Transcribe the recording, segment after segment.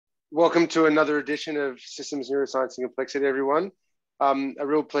Welcome to another edition of Systems Neuroscience and Complexity, everyone. A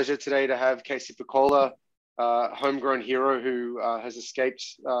real pleasure today to have Casey Paquola, homegrown hero who has escaped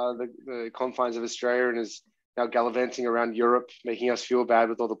the confines of Australia and is now gallivanting around Europe, making us feel bad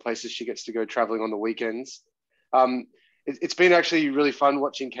with all the places she gets to go traveling on the weekends. It's been actually really fun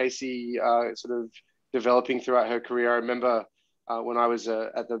watching Casey sort of developing throughout her career. I remember when I was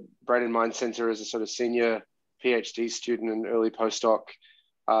at the Brain and Mind Center as a sort of senior PhD student and early postdoc.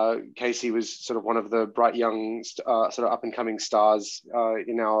 Casey was sort of one of the bright young sort of up and coming stars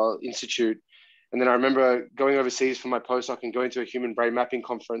in our institute. And then I remember going overseas for my postdoc and going to a human brain mapping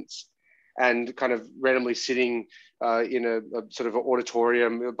conference and kind of randomly sitting in a sort of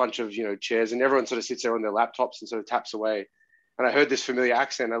auditorium, a bunch of chairs, and everyone sort of sits there on their laptops and sort of taps away. And I heard this familiar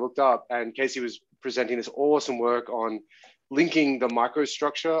accent. I looked up and Casey was presenting this awesome work on linking the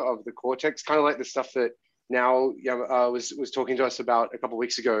microstructure of the cortex, kind of like the stuff that now was talking to us about a couple of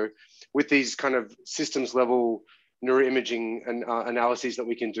weeks ago, with these kind of systems level neuroimaging and analyses that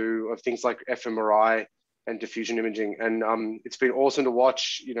we can do of things like fMRI and diffusion imaging. And it's been awesome to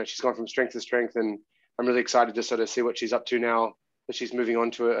watch. She's gone from strength to strength, and I'm really excited to sort of see what she's up to now that she's moving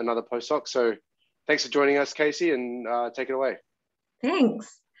on to another postdoc. So thanks for joining us, Casey, and take it away.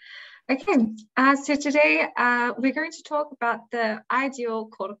 Thanks. Okay, so today we're going to talk about the Ideal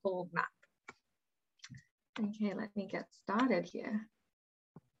Cortical Map. Okay, let me get started here.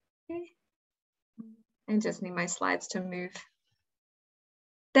 Okay, I just need my slides to move.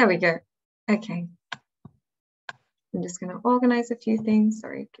 There we go. Okay. I'm just going to organize a few things.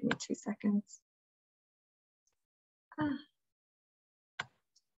 Sorry, give me 2 seconds.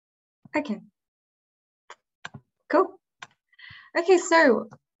 Okay. Cool. Okay, so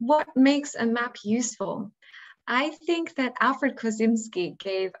what makes a map useful? I think that Alfred Korzymski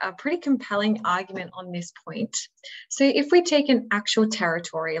gave a pretty compelling argument on this point. So if we take an actual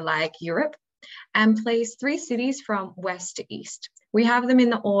territory like Europe and place 3 cities from west to east, we have them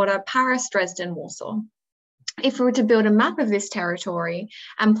in the order Paris, Dresden, Warsaw. If we were to build a map of this territory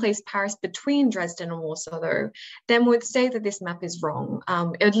and place Paris between Dresden and Warsaw, though, then we'd say that this map is wrong.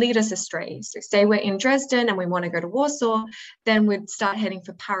 It would lead us astray. So say we're in Dresden and we want to go to Warsaw, then we'd start heading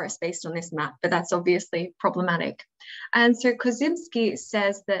for Paris based on this map, but that's obviously problematic. And so Korzymski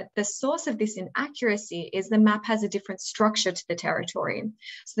says that the source of this inaccuracy is the map has a different structure to the territory.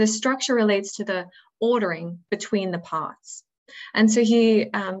 So the structure relates to the ordering between the parts. And so he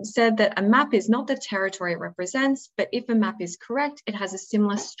said that a map is not the territory it represents, but if a map is correct, it has a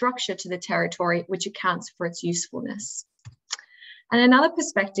similar structure to the territory, which accounts for its usefulness. And another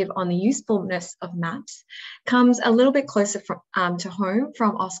perspective on the usefulness of maps comes a little bit closer to home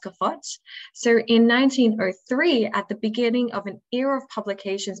from Oscar Fott. So in 1903, at the beginning of an era of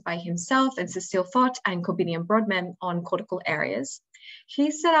publications by himself and Cecile Fott and Corbinian Brodmann on cortical areas,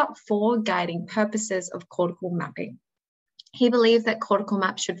 he set out 4 guiding purposes of cortical mapping. He believed that cortical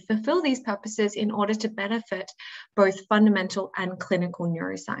maps should fulfill these purposes in order to benefit both fundamental and clinical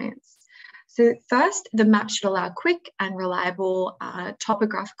neuroscience. So first, the map should allow quick and reliable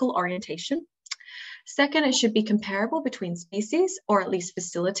topographical orientation. Second, it should be comparable between species, or at least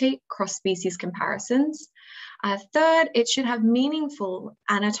facilitate cross-species comparisons. Third, it should have meaningful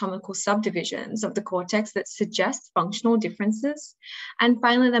anatomical subdivisions of the cortex that suggest functional differences. And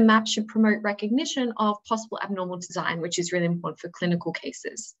finally, the map should promote recognition of possible abnormal design, which is really important for clinical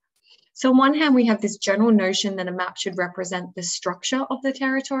cases. So on one hand, we have this general notion that a map should represent the structure of the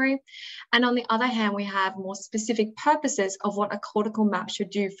territory. And on the other hand, we have more specific purposes of what a cortical map should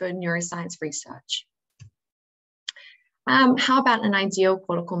do for neuroscience research. How about an ideal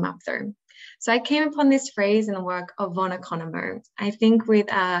cortical map though? So I came upon this phrase in the work of von Economo, I think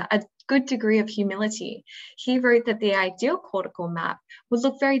with a good degree of humility. He wrote that the ideal cortical map would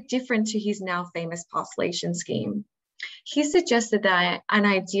look very different to his now famous parcellation scheme. He suggested that an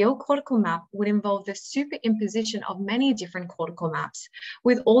ideal cortical map would involve the superimposition of many different cortical maps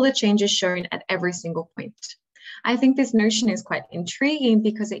with all the changes shown at every single point. I think this notion is quite intriguing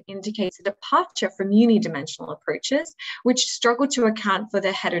because it indicates a departure from unidimensional approaches, which struggle to account for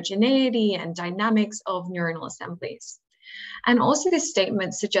the heterogeneity and dynamics of neuronal assemblies. And also this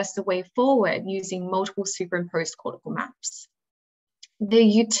statement suggests a way forward using multiple superimposed cortical maps. The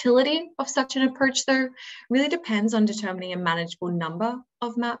utility of such an approach, though, really depends on determining a manageable number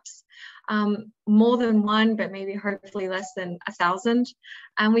of maps, more than one, but maybe hopefully less than 1,000.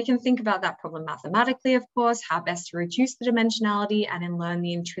 And we can think about that problem mathematically, of course, how best to reduce the dimensionality and then learn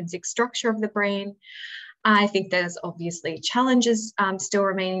the intrinsic structure of the brain. I think there's obviously challenges still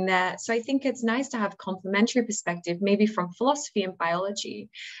remaining there. So I think it's nice to have complementary perspective, maybe from philosophy and biology,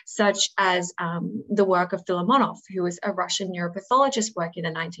 such as the work of Filimonov, who was a Russian neuropathologist working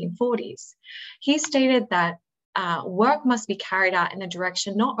in the 1940s. He stated that work must be carried out in the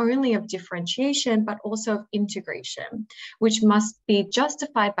direction not only of differentiation, but also of integration, which must be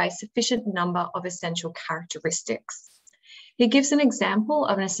justified by a sufficient number of essential characteristics. He gives an example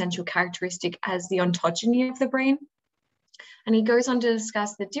of an essential characteristic as the ontogeny of the brain. And he goes on to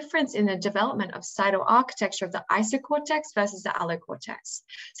discuss the difference in the development of cytoarchitecture of the isocortex versus the allocortex.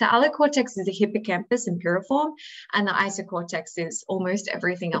 So allocortex is the hippocampus in piriform, and the isocortex is almost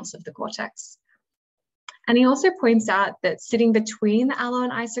everything else of the cortex. And he also points out that sitting between the allo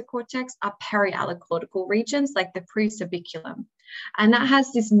and isocortex are periallocortical regions like the presubiculum. And that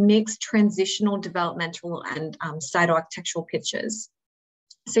has this mixed transitional, developmental, and cytoarchitectural pictures.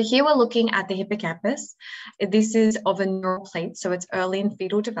 So here we're looking at the hippocampus. This is of a neural plate, so it's early in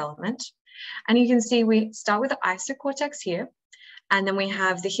fetal development. And you can see we start with the isocortex here, and then we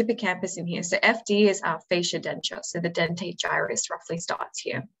have the hippocampus in here. So FD is our fascia denture, so the dentate gyrus roughly starts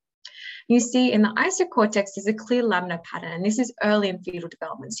here. You see in the isocortex, there's a clear laminar pattern, and this is early in fetal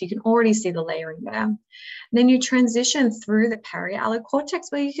development, so you can already see the layering there. Then you transition through the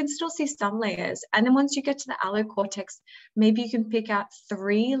periallocortex, where you can still see some layers. And then once you get to the allocortex, maybe you can pick out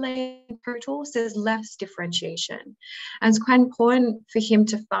 3 layers in total, so there's less differentiation. And it's quite important for him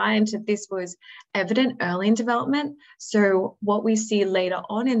to find that this was evident early in development. So what we see later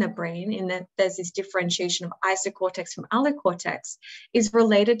on in the brain, in that there's this differentiation of isocortex from allocortex, is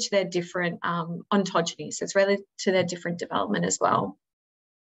related to their different ontogeny. So it's related to their different development as well.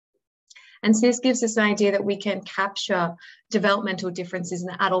 And so this gives us an idea that we can capture developmental differences in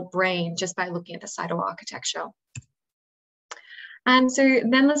the adult brain just by looking at the cytoarchitecture. And so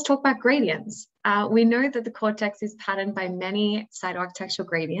then let's talk about gradients. We know that the cortex is patterned by many cytoarchitectural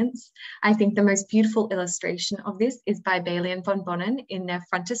gradients. I think the most beautiful illustration of this is by Bailey and von Bonnen in their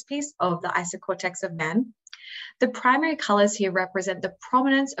frontispiece of the isocortex of man. The primary colors here represent the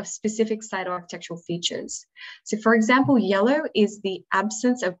prominence of specific cytoarchitectural features. So for example, yellow is the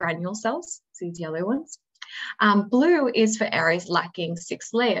absence of granule cells, so these yellow ones. Blue is for areas lacking 6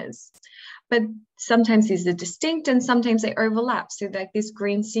 layers. But sometimes these are distinct and sometimes they overlap. So like this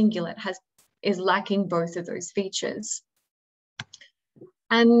green cingulate is lacking both of those features.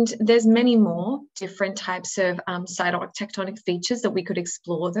 And there's many more different types of cytoarchitectonic features that we could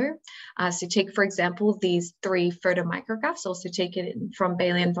explore though. So take, for example, these 3 photomicrographs, also taken from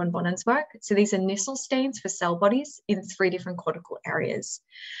Bailey and von Bonnen's work. So these are Nissl stains for cell bodies in 3 different cortical areas.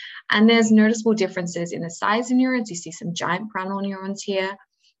 And there's noticeable differences in the size of neurons. You see some giant pyramidal neurons here.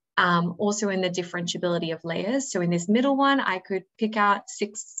 Also in the differentiability of layers. So in this middle one, I could pick out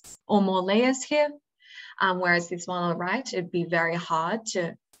 6 or more layers here. Whereas this one on the right, it'd be very hard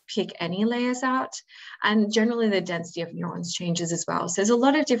to pick any layers out. And generally the density of neurons changes as well. So there's a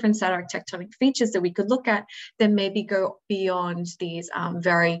lot of different cytoarchitectonic features that we could look at that maybe go beyond these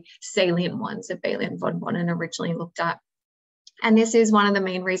very salient ones that Bailey and von Bonnen originally looked at. And this is one of the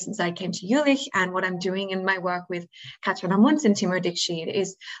main reasons I came to Jülich, and what I'm doing in my work with Katrin Munz and Timo Dixschied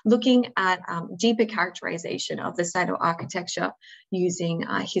is looking at deeper characterization of the cytoarchitecture using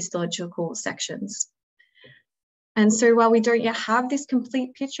histological sections. And so while we don't yet have this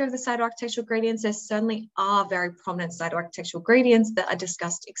complete picture of the cytoarchitectural gradients, there certainly are very prominent cytoarchitectural gradients that are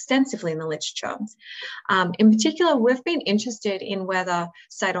discussed extensively in the literature. In particular, we've been interested in whether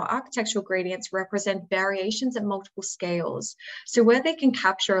cytoarchitectural gradients represent variations at multiple scales. So where they can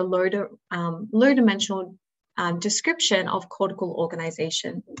capture a low dimensional description of cortical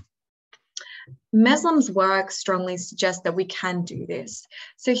organization. Meslam's work strongly suggests that we can do this.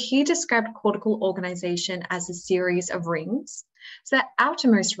 So he described cortical organization as a series of rings. So that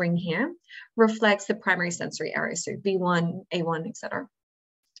outermost ring here reflects the primary sensory area, so B1, A1, etc.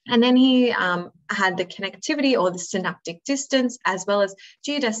 And then he had the connectivity or the synaptic distance as well as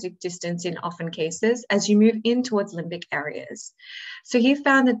geodesic distance in often cases as you move in towards limbic areas. So he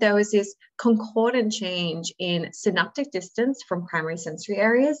found that there was this concordant change in synaptic distance from primary sensory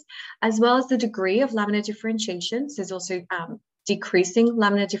areas, as well as the degree of laminar differentiation. So there's also decreasing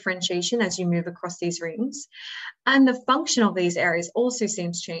laminar differentiation as you move across these rings. And the function of these areas also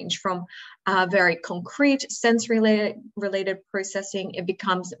seems to change from very concrete sensory related processing. It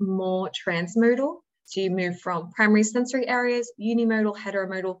becomes more transmodal. So you move from primary sensory areas, unimodal,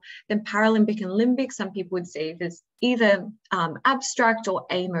 heteromodal, then paralimbic and limbic. Some people would say is either abstract or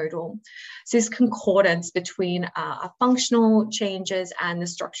amodal. So this concordance between functional changes and the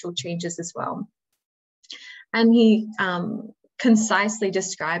structural changes as well. And he concisely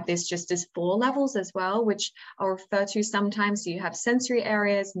describe this just as 4 levels as well, which I'll refer to sometimes. So you have sensory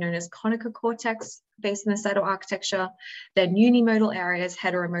areas known as conical cortex based in the cytoarchitecture, then unimodal areas,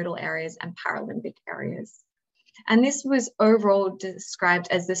 heteromodal areas, and paralimbic areas. And this was overall described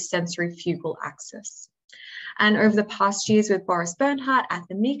as the sensory fugal axis. And over the past years with Boris Bernhardt at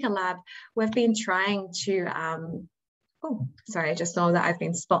the Mika Lab, we've been trying to, oh, sorry, I just saw that I've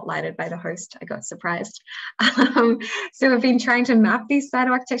been spotlighted by the host. I got surprised. So we've been trying to map these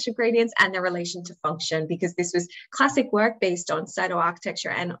cytoarchitectural gradients and their relation to function, because this was classic work based on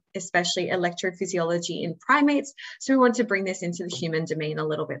cytoarchitecture and especially electrophysiology in primates. So we want to bring this into the human domain a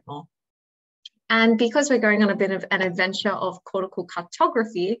little bit more. And because we're going on a bit of an adventure of cortical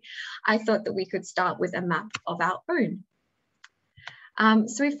cartography, I thought that we could start with a map of our own.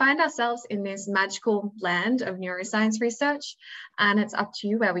 So we find ourselves in this magical land of neuroscience research, and it's up to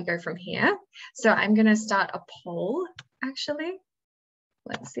you where we go from here. So I'm going to start a poll, actually.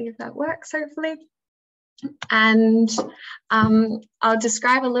 Let's see if that works, hopefully. And I'll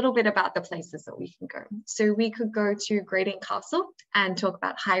describe a little bit about the places that we can go. So we could go to Gradient Castle and talk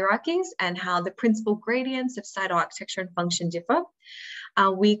about hierarchies and how the principal gradients of cytoarchitecture and function differ.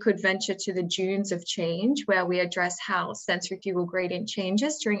 We could venture to the dunes of change, where we address how sensory-fugal gradient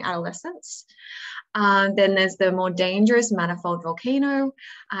changes during adolescence. Then there's the more dangerous manifold volcano.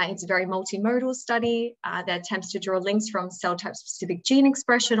 It's a very multimodal study that attempts to draw links from cell type specific gene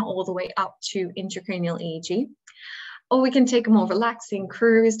expression all the way up to intracranial EEG. Or we can take a more relaxing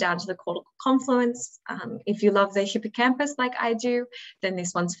cruise down to the cortical confluence. If you love the hippocampus like I do, then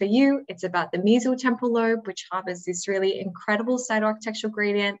this one's for you. It's about the mesiotemporal lobe, which harbors this really incredible cytoarchitectural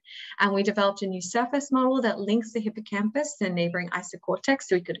gradient. And we developed a new surface model that links the hippocampus to the neighboring isocortex,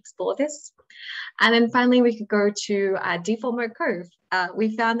 so we could explore this. And then finally, we could go to default mode Cove.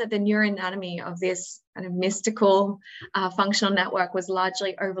 We found that the neuroanatomy of this kind of mystical functional network was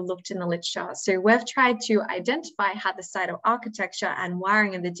largely overlooked in the literature. So we've tried to identify how the cytoarchitecture and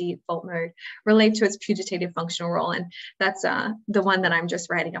wiring of the default mode relate to its putative functional role. And that's the one that I'm just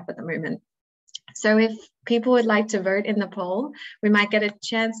writing up at the moment. So if people would like to vote in the poll, we might get a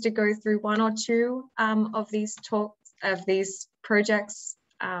chance to go through 1 or 2 of these talks, of these projects,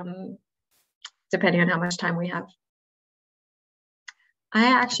 depending on how much time we have. I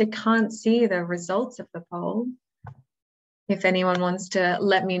actually can't see the results of the poll. If anyone wants to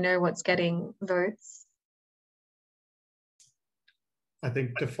let me know what's getting votes. I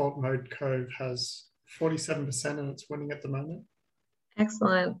think default mode Cove has 47% and it's winning at the moment.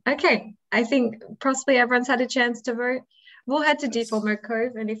 Excellent. Okay, I think possibly everyone's had a chance to vote. We'll head to default mode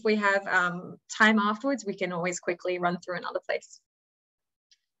Cove, and if we have time afterwards, we can always quickly run through another place.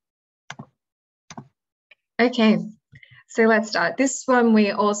 Okay. So let's start. This one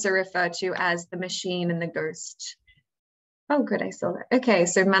we also refer to as the machine and the ghost. Oh, good, I saw that. Okay,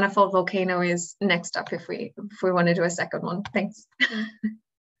 so manifold volcano is next up if we want to do a second one. Thanks.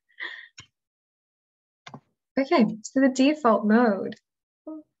 Okay, so the default mode.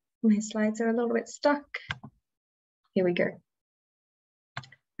 Oh, my slides are a little bit stuck. Here we go.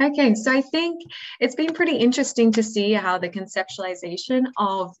 Okay, so I think it's been pretty interesting to see how the conceptualization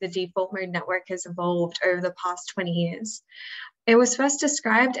of the default mode network has evolved over the past 20 years. It was first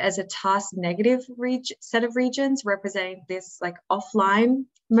described as a task negative set of regions representing this like offline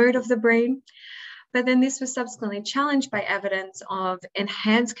mode of the brain. But then this was subsequently challenged by evidence of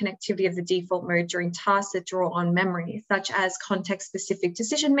enhanced connectivity of the default mode during tasks that draw on memory, such as context-specific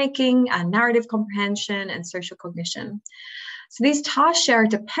decision-making, narrative comprehension, and social cognition. So these tasks share a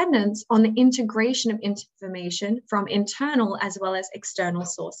dependence on the integration of information from internal as well as external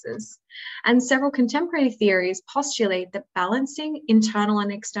sources. And several contemporary theories postulate that balancing internal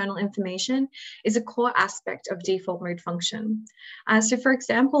and external information is a core aspect of default mode function. So for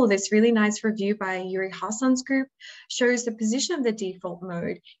example, this really nice review by Yuri Hassan's group shows the position of the default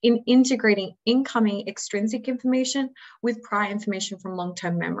mode in integrating incoming extrinsic information with prior information from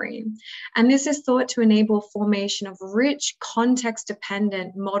long-term memory. And this is thought to enable formation of rich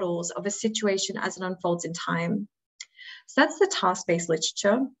context-dependent models of a situation as it unfolds in time. So that's the task-based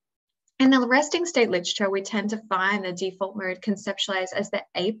literature. In the resting state literature, we tend to find the default mode conceptualized as the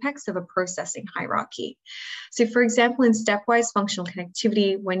apex of a processing hierarchy. So for example, in stepwise functional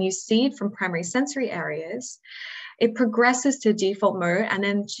connectivity, when you seed from primary sensory areas, it progresses to default mode and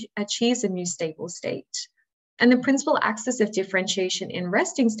then achieves a new stable state. And the principal axis of differentiation in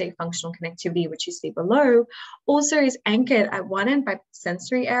resting state functional connectivity, which you see below, also is anchored at one end by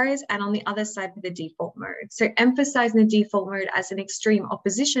sensory areas and on the other side by the default mode. So emphasizing the default mode as an extreme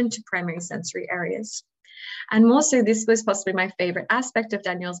opposition to primary sensory areas. And more so, this was possibly my favorite aspect of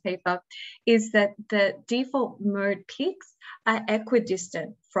Danielle's paper, is that the default mode peaks are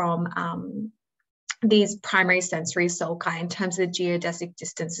equidistant from these primary sensory sulci in terms of the geodesic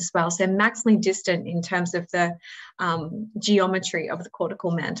distance as well. So maximally distant in terms of the geometry of the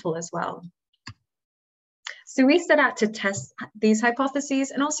cortical mantle as well. So we set out to test these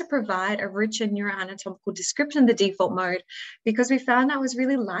hypotheses and also provide a richer neuroanatomical description of the default mode, because we found that was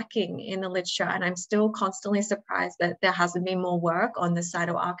really lacking in the literature, and I'm still constantly surprised that there hasn't been more work on the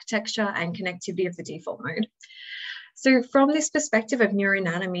cytoarchitecture and connectivity of the default mode. So from this perspective of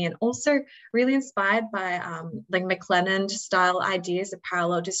neuroanatomy, and also really inspired by like McLennan style ideas of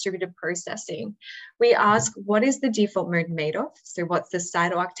parallel distributed processing, we ask, what is the default mode made of? So what's the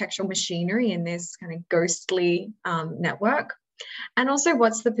cytoarchitectural machinery in this kind of ghostly network? And also,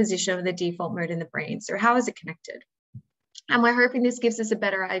 what's the position of the default mode in the brain? So how is it connected? And we're hoping this gives us a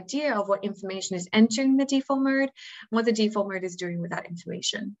better idea of what information is entering the default mode and what the default mode is doing with that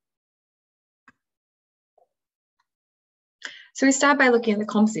information. So we start by looking at the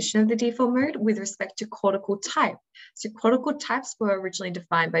composition of the default mode with respect to cortical type. So cortical types were originally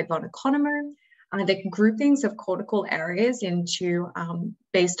defined by von Economo. They're groupings of cortical areas into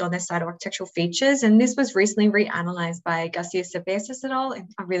based on their cytoarchitectural features. And this was recently reanalyzed by Garcia Cervezas et al. In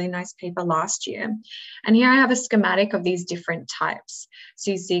a really nice paper last year. And here I have a schematic of these different types.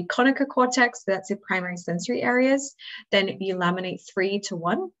 So you see conical cortex, so that's the primary sensory areas. Then you laminate 3 to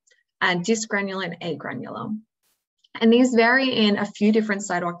 1, and dysgranular and agranular. And these vary in a few different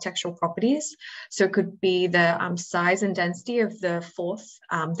cytoarchitectural properties. So it could be the size and density of the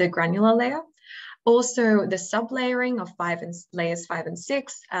the granular layer. Also the sublayering of layers 5 and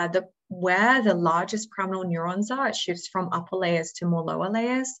 6, where the largest pyramidal neurons are, it shifts from upper layers to more lower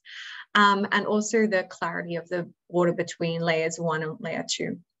layers. And also the clarity of the border between layers 1 and layer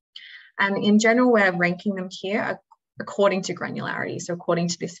 2. And in general, we're ranking them here according to granularity, so according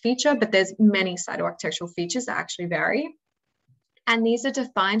to this feature, but there's many cytoarchitectural features that actually vary. And these are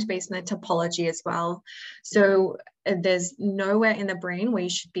defined based on the topology as well. So there's nowhere in the brain where you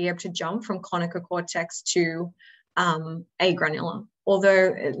should be able to jump from conical cortex to agranular.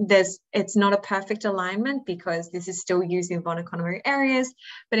 Although it's not a perfect alignment because this is still using von Economo areas,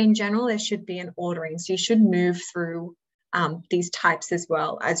 but in general, there should be an ordering. So you should move through these types as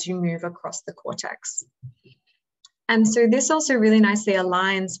well as you move across the cortex. And so this also really nicely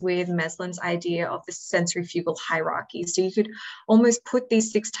aligns with Meslin's idea of the sensory-fugal hierarchy. So you could almost put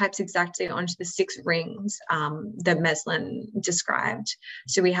these 6 types exactly onto the 6 rings that Meslin described.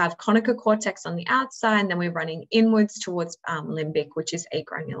 So we have conical cortex on the outside, and then we're running inwards towards limbic, which is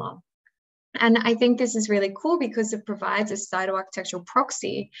agranular. And I think this is really cool because it provides a cytoarchitectural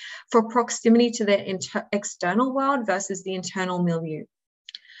proxy for proximity to the external world versus the internal milieu.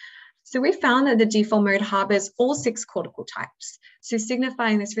 So we found that the default mode harbors all 6 cortical types, so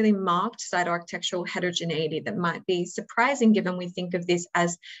signifying this really marked cytoarchitectural heterogeneity that might be surprising given we think of this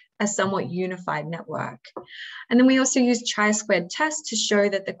as a somewhat unified network. And then we also use chi-squared tests to show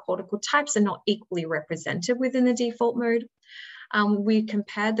that the cortical types are not equally represented within the default mode. We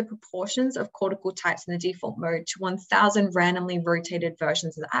compared the proportions of cortical types in the default mode to 1,000 randomly rotated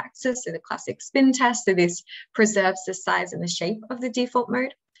versions of the axis, so the classic spin test. So this preserves the size and the shape of the default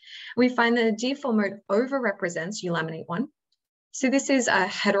mode. We find that the default mode overrepresents eulaminate 1. So this is a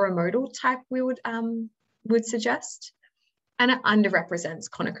heteromodal type we would suggest. And it underrepresents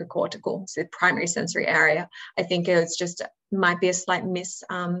conicocortical, so primary sensory area. I think it's just might be a slight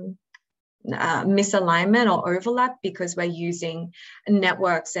misalignment or overlap because we're using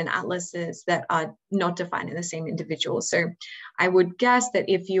networks and atlases that are not defined in the same individual. So I would guess that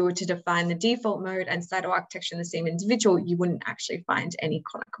if you were to define the default mode and cytoarchitecture in the same individual, you wouldn't actually find any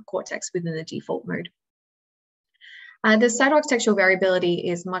conical cortex within the default mode. The cytoarchitectural variability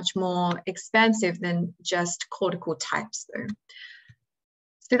is much more expansive than just cortical types though.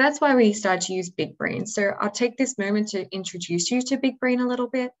 So that's why we started to use Big Brain. So I'll take this moment to introduce you to Big Brain a little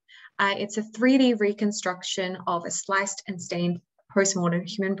bit. It's a 3D reconstruction of a sliced and stained postmortem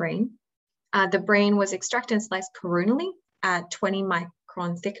human brain. The brain was extracted and sliced coronally at 20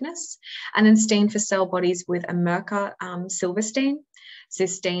 micron thickness, and then stained for cell bodies with a Merkur silver stain. So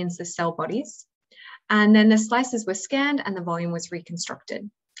this stains the cell bodies. And then the slices were scanned and the volume was reconstructed.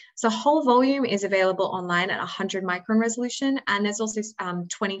 So whole volume is available online at 100 micron resolution, and there's also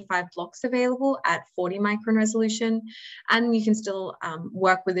 25 blocks available at 40 micron resolution, and you can still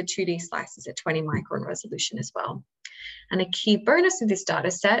work with the 2D slices at 20 micron resolution as well. And a key bonus of this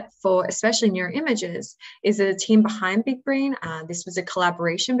data set for especially neuroimages is that the team behind Big Brain, this was a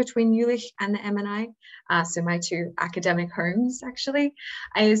collaboration between Jülich and the MNI, so my two academic homes actually,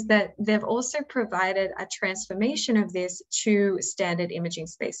 is that they've also provided a transformation of this to standard imaging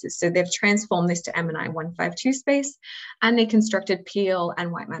spaces. So they've transformed this to MNI 152 space, and they constructed peel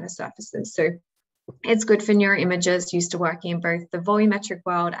and white matter surfaces. So it's good for neuroimagers used to working in both the volumetric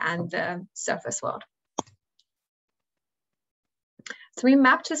world and the surface world. So we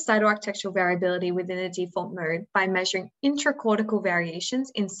mapped to cytoarchitectural variability within a default mode by measuring intracortical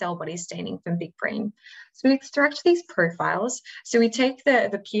variations in cell body staining from Big Brain. So we extract these profiles. So we take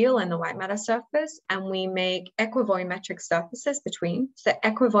the peel and the white matter surface, and we make equivolumetric surfaces between. So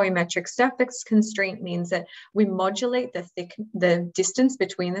equivolumetric surface constraint means that we modulate the distance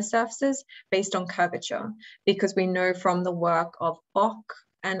between the surfaces based on curvature, because we know from the work of Bock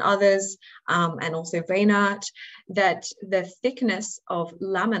and others, and also Reinhardt, that the thickness of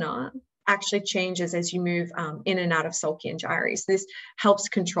lamina actually changes as you move in and out of sulci and gyri. So this helps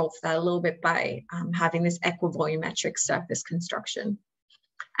control for that a little bit by having this equivolumetric surface construction.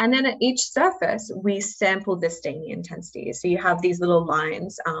 And then at each surface, we sample the staining intensity. So you have these little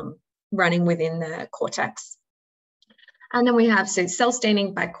lines running within the cortex. And then we have cell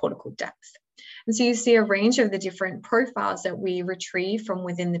staining by cortical depth. And so you see a range of the different profiles that we retrieve from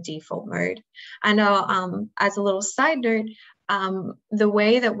within the default mode. And as a little side note, the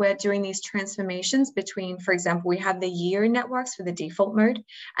way that we're doing these transformations between, for example, we have the year networks for the default mode,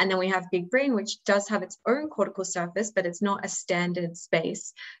 and then we have Big Brain, which does have its own cortical surface, but it's not a standard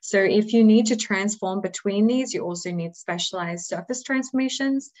space. So if you need to transform between these, you also need specialized surface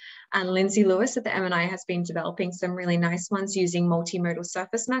transformations. And Lindsay Lewis at the MNI has been developing some really nice ones using multimodal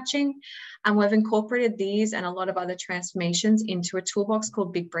surface matching. And we've incorporated these and a lot of other transformations into a toolbox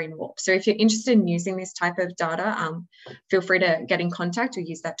called Big Brain Warp. So if you're interested in using this type of data, feel free to get in contact or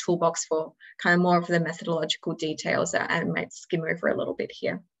use that toolbox for kind of more of the methodological details that I might skim over a little bit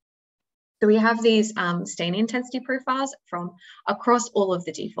here. So we have these staining intensity profiles from across all of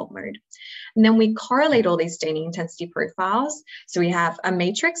the default mode. And then we correlate all these staining intensity profiles. So we have a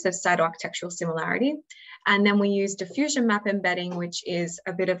matrix of cytoarchitectural similarity. And then we use diffusion map embedding, which is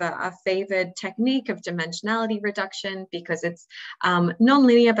a bit of a favored technique of dimensionality reduction because it's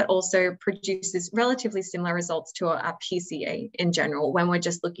non-linear, but also produces relatively similar results to a PCA in general when we're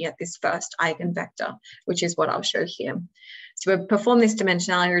just looking at this first eigenvector, which is what I'll show here. So we perform this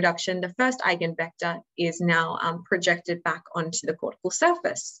dimensionality reduction. The first eigenvector is now projected back onto the cortical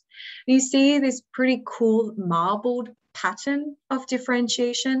surface. And you see this pretty cool marbled pattern of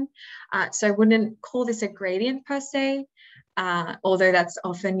differentiation. So I wouldn't call this a gradient per se, although that's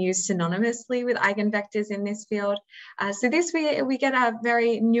often used synonymously with eigenvectors in this field. So this we get a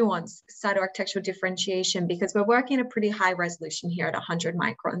very nuanced cytoarchitectural differentiation because we're working at a pretty high resolution here at 100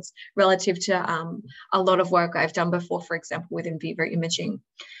 microns relative to a lot of work I've done before, for example, with in vivo imaging.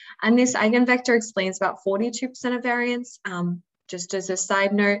 And this eigenvector explains about 42% of variance. Just as a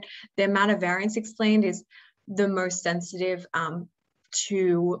side note, the amount of variance explained is the most sensitive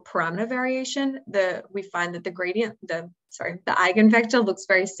to parameter variation. We find that the gradient, the eigenvector looks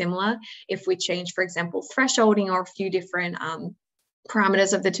very similar if we change, for example, thresholding or a few different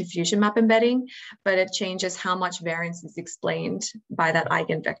parameters of the diffusion map embedding, but it changes how much variance is explained by that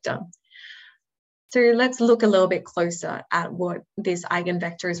eigenvector. So let's look a little bit closer at what this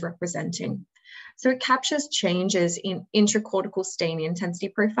eigenvector is representing. So it captures changes in intracortical staining intensity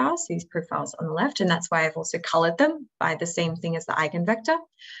profiles, these profiles on the left, and that's why I've also colored them by the same thing as the eigenvector.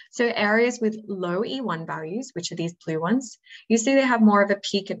 So areas with low E1 values, which are these blue ones, you see they have more of a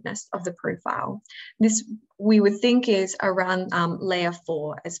peakedness of the profile. This we would think is around layer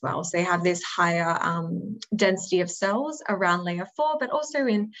 4 as well. So they have this higher density of cells around layer 4, but also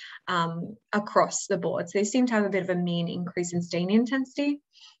in across the board. So they seem to have a bit of a mean increase in staining intensity.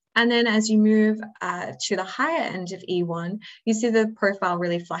 And then as you move to the higher end of E1, you see the profile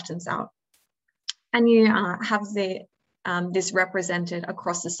really flattens out. And you have this represented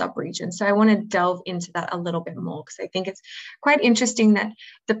across the subregion. So I want to delve into that a little bit more because I think it's quite interesting that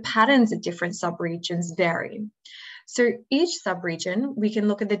the patterns of different subregions vary. So each subregion, we can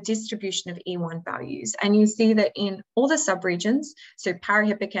look at the distribution of E1 values. And you see that in all the subregions, so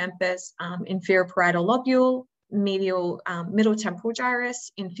parahippocampus, inferior parietal lobule, medial middle temporal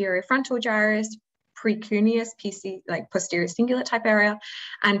gyrus, inferior frontal gyrus, precuneus, PC, like posterior cingulate type area,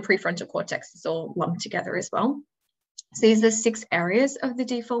 and prefrontal cortex is all lumped together as well. So these are 6 areas of the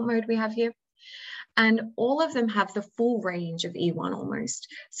default mode we have here. And all of them have the full range of E1 almost.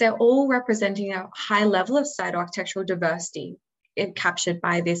 So all representing a high level of cytoarchitectural diversity captured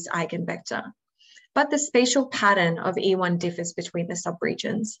by this eigenvector. but the spatial pattern of E1 differs between the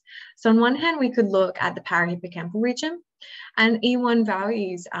subregions. So on one hand, we could look at the parahippocampal region, and E1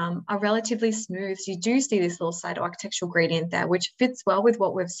 values are relatively smooth. So you do see this little cytoarchitectural gradient there, which fits well with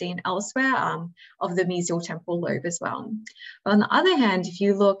what we've seen elsewhere of the mesiotemporal lobe as well. But on the other hand, if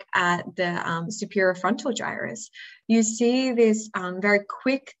you look at the superior frontal gyrus, you see this very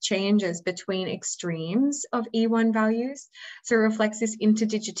quick changes between extremes of E1 values. So it reflects this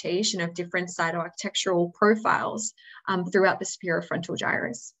interdigitation of different cytoarchitectural profiles throughout the superior frontal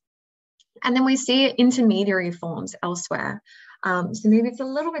gyrus. And then we see intermediary forms elsewhere. So maybe it's a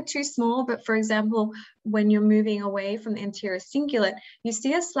little bit too small, but for example, when you're moving away from the anterior cingulate, you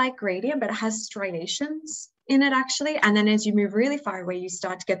see a slight gradient, but it has striations in it actually. And then as you move really far away, you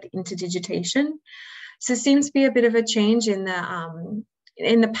start to get the interdigitation. So it seems to be a bit of a change in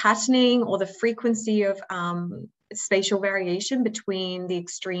the patterning or the frequency of spatial variation between the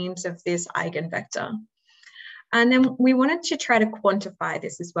extremes of this eigenvector. And then we wanted to try to quantify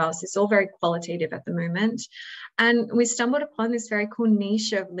this as well. So it's all very qualitative at the moment. And we stumbled upon this very cool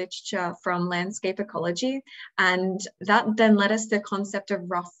niche of literature from landscape ecology. And that then led us to the concept of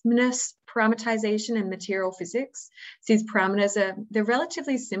roughness parameterization in material physics. So these parameters they're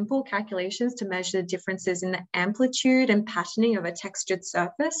relatively simple calculations to measure the differences in the amplitude and patterning of a textured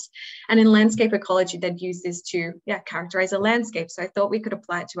surface. And in landscape ecology, they'd use this to characterize a landscape. So I thought we could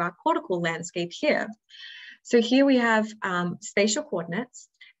apply it to our cortical landscape here. So here we have spatial coordinates,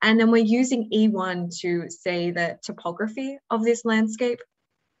 and then we're using E1 to say the topography of this landscape.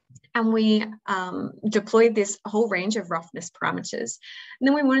 And we deployed this whole range of roughness parameters. And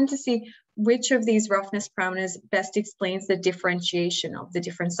then we wanted to see which of these roughness parameters best explains the differentiation of the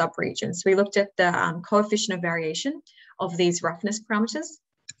different subregions. So we looked at the coefficient of variation of these roughness parameters.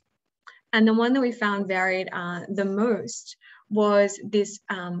 And the one that we found varied the most was this,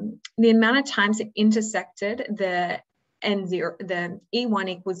 the amount of times it intersected the E1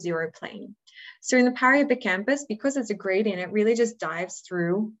 equals 0 plane. So in the parahippocampus, because it's a gradient, it really just dives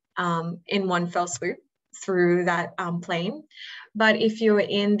through in one fell swoop through that plane. But if you're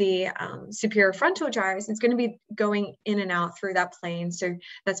in the superior frontal gyrus, it's going to be going in and out through that plane. So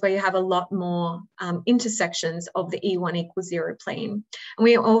that's why you have a lot more intersections of the E1 equals 0 plane. And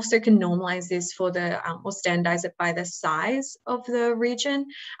we also can normalize this for the, or standardize it by the size of the region.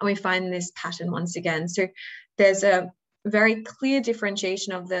 And we find this pattern once again. So there's a very clear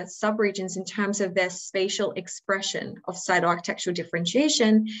differentiation of the subregions in terms of their spatial expression of cytoarchitectural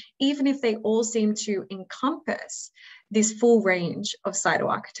differentiation, even if they all seem to encompass this full range of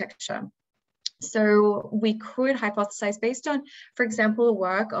cytoarchitecture. So we could hypothesize based on, for example, the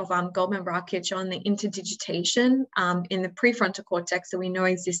work of Goldman-Rakic on the interdigitation in the prefrontal cortex that we know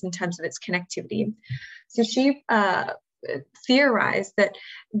exists in terms of its connectivity. So she theorized that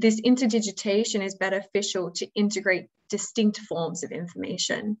this interdigitation is beneficial to integrate distinct forms of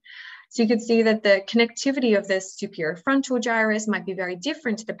information. So you could see that the connectivity of the superior frontal gyrus might be very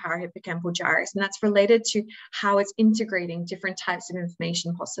different to the parahippocampal gyrus, and that's related to how it's integrating different types of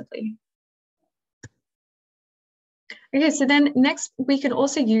information possibly. Okay, so then next we can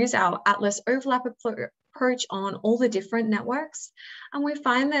also use our Atlas overlap approach on all the different networks, and we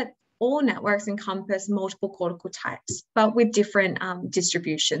find that all networks encompass multiple cortical types, but with different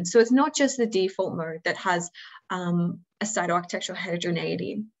distributions. So it's not just the default mode that has a cytoarchitectural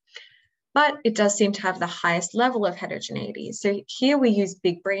heterogeneity, but it does seem to have the highest level of heterogeneity. So here we use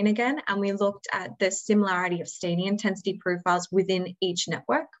Big Brain again, and we looked at the similarity of staining intensity profiles within each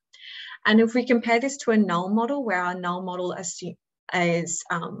network. And if we compare this to a null model, where our null model is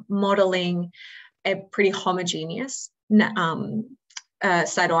modeling a pretty homogeneous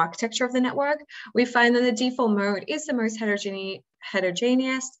cytoarchitecture of the network, we find that the default mode is the most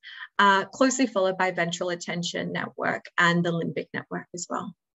heterogeneous, closely followed by ventral attention network and the limbic network as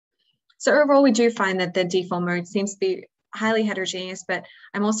well. So overall, we do find that the default mode seems to be highly heterogeneous, but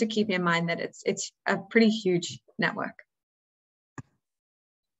I'm also keeping in mind that it's a pretty huge network.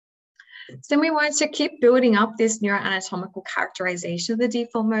 So we wanted to keep building up this neuroanatomical characterization of the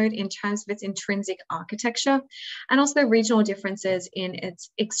default mode in terms of its intrinsic architecture and also the regional differences in its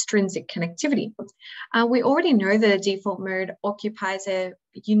extrinsic connectivity. We already know that a default mode occupies a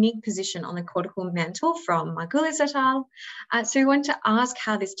unique position on the cortical mantle from Margulis et al. So we want to ask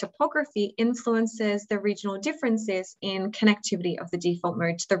how this topography influences the regional differences in connectivity of the default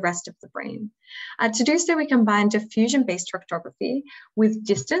mode to the rest of the brain. To do so, we combine diffusion-based tractography with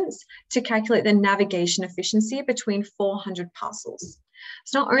distance to calculate the navigation efficiency between 400 parcels.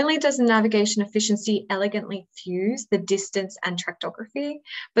 So not only does the navigation efficiency elegantly fuse the distance and tractography,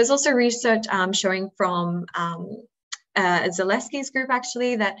 but there's also research showing from Zalewski's group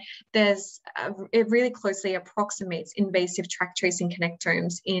actually, that it really closely approximates invasive tract tracing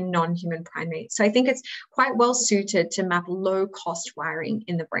connectomes in non-human primates. So I think it's quite well suited to map low cost wiring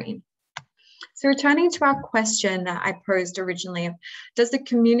in the brain. So returning to our question that I posed originally, does the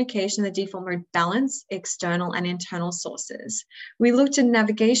communication of the default mode balance external and internal sources? We looked at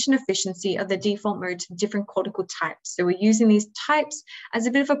navigation efficiency of the default mode to different cortical types. So we're using these types as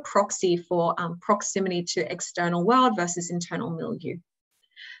a bit of a proxy for proximity to external world versus internal milieu.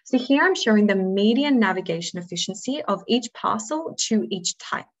 So here I'm showing the median navigation efficiency of each parcel to each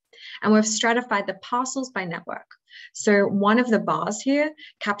type. And we've stratified the parcels by network. So one of the bars here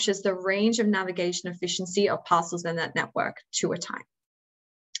captures the range of navigation efficiency of parcels in that network to a time.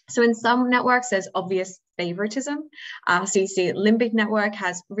 So in some networks, there's obvious favoritism. So you see limbic network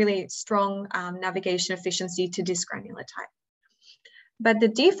has really strong navigation efficiency to this granular type. But the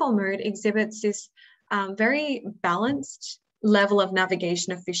default mode exhibits this very balanced level of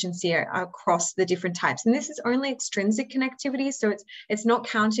navigation efficiency across the different types. And this is only extrinsic connectivity. So it's not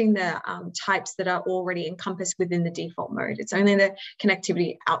counting the types that are already encompassed within the default mode. It's only the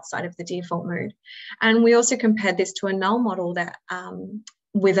connectivity outside of the default mode. And we also compared this to a null model that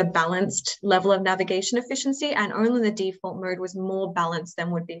with a balanced level of navigation efficiency, and only the default mode was more balanced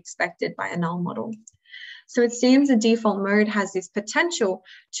than would be expected by a null model. So it seems the default mode has this potential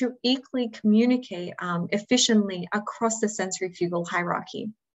to equally communicate efficiently across the sensory-fugal hierarchy.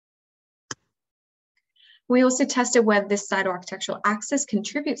 We also tested whether this cytoarchitectural axis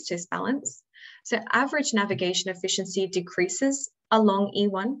contributes to this balance. So average navigation efficiency decreases along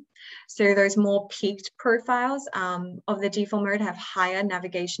E1. So those more peaked profiles of the default mode have higher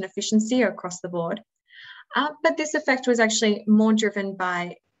navigation efficiency across the board. But this effect was actually more driven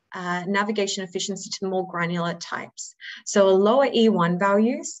by navigation efficiency to more granular types. So lower E1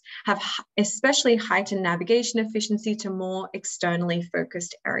 values have especially heightened navigation efficiency to more externally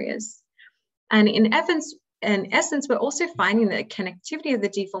focused areas. And in essence, we're also finding that connectivity of the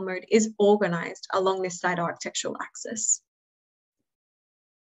default mode is organized along this cytoarchitectural axis.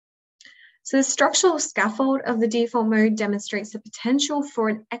 So the structural scaffold of the default mode demonstrates the potential for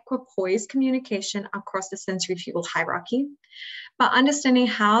an equipoise communication across the sensory-fugal hierarchy. But understanding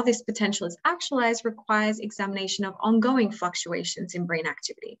how this potential is actualized requires examination of ongoing fluctuations in brain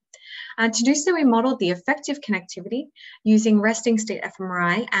activity. To do so, we modeled the effective connectivity using resting state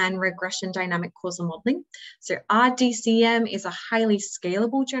fMRI and regression dynamic causal modeling. So RDCM is a highly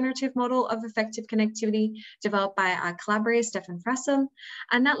scalable generative model of effective connectivity developed by our collaborator, Stefan Frasser,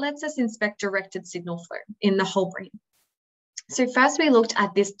 and that lets us inspect directed signal flow in the whole brain. So first we looked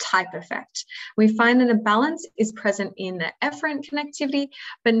at this type effect. We find that a balance is present in the efferent connectivity,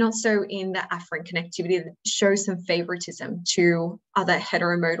 but not so in the afferent connectivity that shows some favoritism to other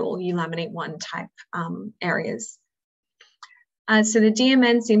heteromodal ulaminate 1 type areas. So the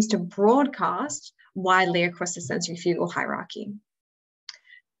DMN seems to broadcast widely across the sensory-fugal hierarchy.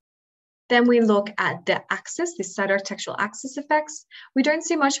 Then we look at the axis, this cytoarchitectural axis effects. We don't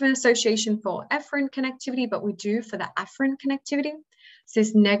see much of an association for efferent connectivity, but we do for the afferent connectivity. So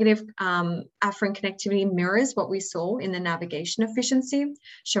this negative afferent connectivity mirrors what we saw in the navigation efficiency,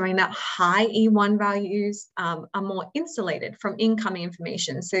 showing that high E1 values are more insulated from incoming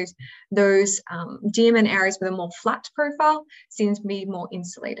information. So those DMN areas with a more flat profile seem to be more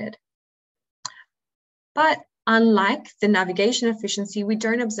insulated. But unlike the navigation efficiency, we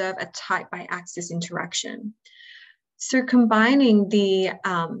don't observe a type by axis interaction. So combining the,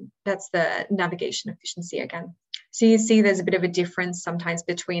 that's the navigation efficiency again. So you see there's a bit of a difference sometimes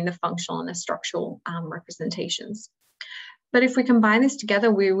between the functional and the structural representations. But if we combine this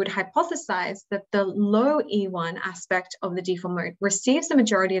together, we would hypothesize that the low E1 aspect of the default mode receives the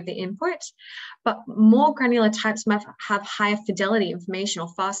majority of the input, but more granular types might have higher fidelity information or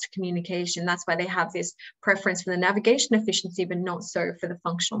faster communication. That's why they have this preference for the navigation efficiency, but not so for the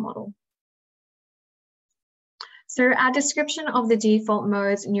functional model. So our description of the default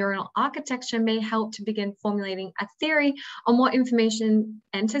mode's neuronal architecture may help to begin formulating a theory on what information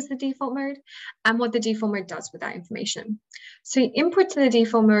enters the default mode and what the default mode does with that information. So input to the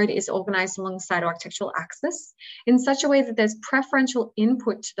default mode is organized alongside architectural axis in such a way that there's preferential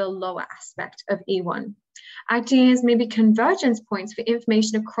input to the lower aspect of E1, acting as maybe convergence points for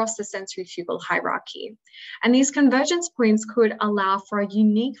information across the sensory-fugal hierarchy. And these convergence points could allow for a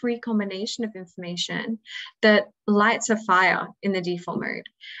unique recombination of information that lights a fire in the default mode.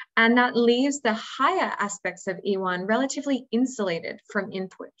 And that leaves the higher aspects of E1 relatively insulated from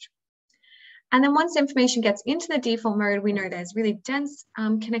input. And then once information gets into the default mode, we know there's really dense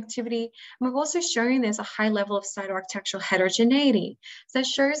connectivity. And we've also shown there's a high level of cytoarchitectural heterogeneity. So that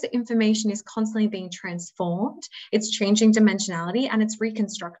shows that information is constantly being transformed, it's changing dimensionality, and it's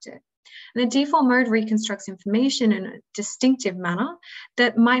reconstructed. And the default mode reconstructs information in a distinctive manner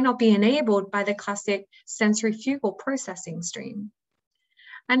that might not be enabled by the classic sensory-fugal processing stream.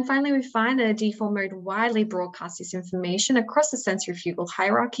 And finally, we find that a default mode widely broadcasts this information across the sensory-fugal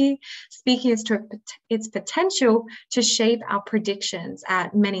hierarchy, speaking as to its potential to shape our predictions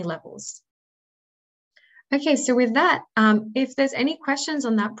at many levels. Okay, so with that, if there's any questions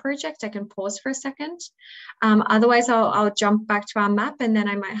on that project, I can pause for a second. Otherwise, I'll jump back to our map, and then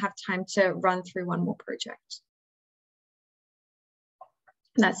I might have time to run through one more project.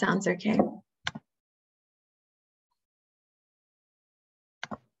 That sounds okay.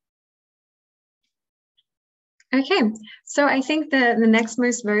 Okay, so I think the next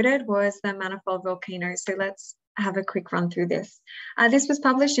most voted was the manifold volcano. So let's have a quick run through this. This was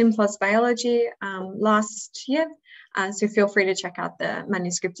published in PLOS Biology last year. So feel free to check out the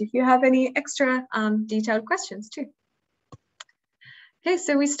manuscript if you have any extra detailed questions too. Okay,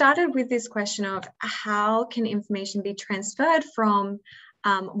 so we started with this question of how can information be transferred from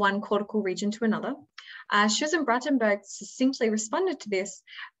one cortical region to another. Schuss and Brandenburg succinctly responded to this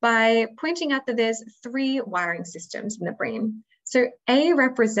by pointing out that there's 3 wiring systems in the brain. So A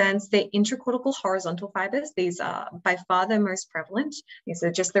represents the intracortical horizontal fibers. These are by far the most prevalent. These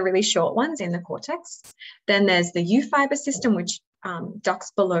are just the really short ones in the cortex. Then there's the U fiber system, which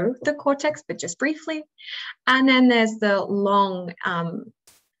ducks below the cortex, but just briefly. And then there's the long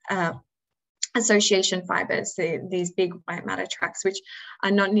association fibers, these big white matter tracts, which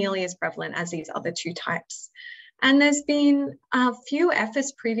are not nearly as prevalent as these other 2 types. And there's been a few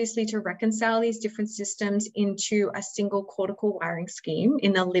efforts previously to reconcile these different systems into a single cortical wiring scheme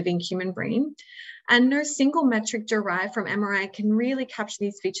in the living human brain. And no single metric derived from MRI can really capture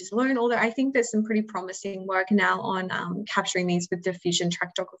these features alone, although I think there's some pretty promising work now on capturing these with diffusion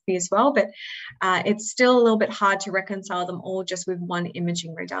tractography as well, but it's still a little bit hard to reconcile them all just with one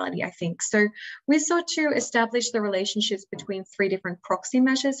imaging modality, I think. So we sought to establish the relationships between 3 different proxy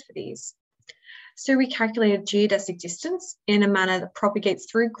measures for these. So we calculated geodesic distance in a manner that propagates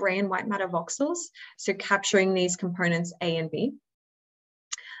through gray and white matter voxels, so capturing these components A and B.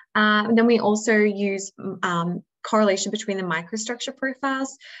 And then we also use correlation between the microstructure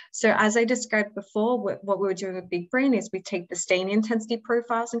profiles. So as I described before, what we were doing with Big Brain is we take the stain intensity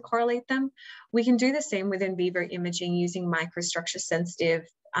profiles and correlate them. We can do the same with in vivo imaging using microstructure-sensitive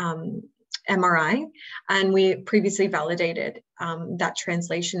MRI, and we previously validated that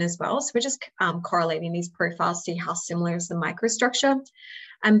translation as well. So we're just correlating these profiles, see how similar is the microstructure.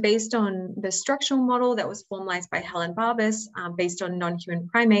 And based on the structural model that was formalized by Helen Barbas, based on non-human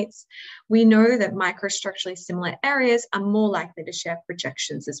primates, we know that microstructurally similar areas are more likely to share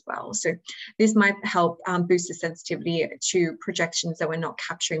projections as well. So this might help boost the sensitivity to projections that we're not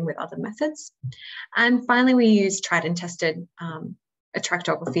capturing with other methods. And finally, we use tried and tested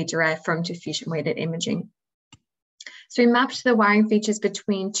tractography derived from diffusion-weighted imaging. So we mapped the wiring features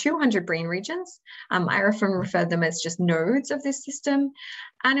between 200 brain regions. I often refer them as just nodes of this system.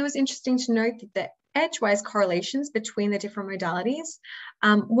 And it was interesting to note that the edgewise correlations between the different modalities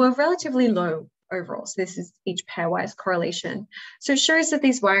were relatively low overall. So this is each pairwise correlation. So it shows that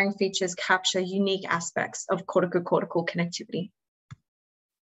these wiring features capture unique aspects of cortico-cortical connectivity.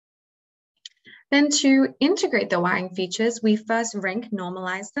 Then to integrate the wiring features, we first rank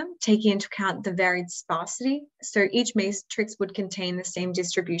normalize them, taking into account the varied sparsity. So each matrix would contain the same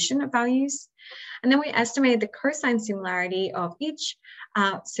distribution of values. And then we estimated the cosine similarity of each.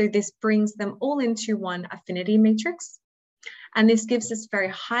 So this brings them all into one affinity matrix. And this gives us very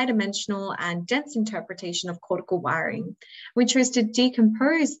high dimensional and dense interpretation of cortical wiring. We chose to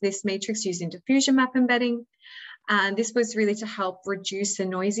decompose this matrix using diffusion map embedding. And this was really to help reduce the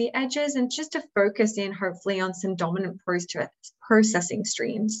noisy edges and just to focus in hopefully on some dominant processing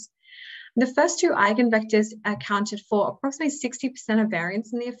streams. The first 2 eigenvectors accounted for approximately 60% of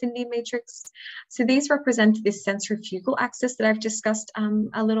variance in the affinity matrix. So these represent this sensory-fugal axis that I've discussed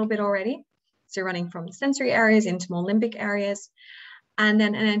a little bit already. So running from sensory areas into more limbic areas. And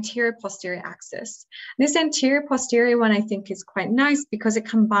then an anterior-posterior axis. This anterior-posterior one I think is quite nice because it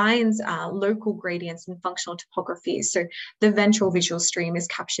combines local gradients and functional topography. So the ventral visual stream is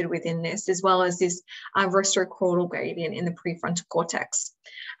captured within this, as well as this rostrocaudal gradient in the prefrontal cortex.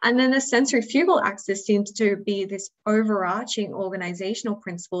 And then the sensory-fugal axis seems to be this overarching organizational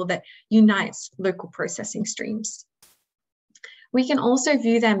principle that unites local processing streams. We can also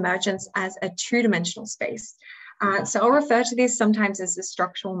view their emergence as a 2-dimensional space. So I'll refer to this sometimes as the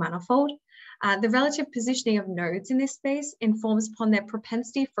structural manifold. The relative positioning of nodes in this space informs upon their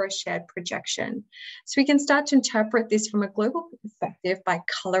propensity for a shared projection. So we can start to interpret this from a global perspective by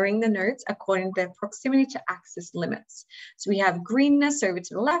coloring the nodes according to their proximity to axis limits. So we have greenness over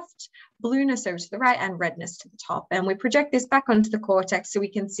to the left, blueness over to the right, and redness to the top. And we project this back onto the cortex so we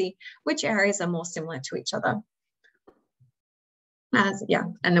can see which areas are more similar to each other. And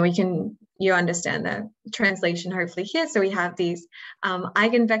then you understand the translation hopefully here. So we have these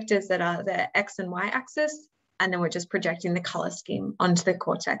eigenvectors that are the X and Y axis, and then we're just projecting the color scheme onto the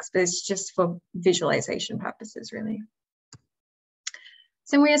cortex, but it's just for visualization purposes, really.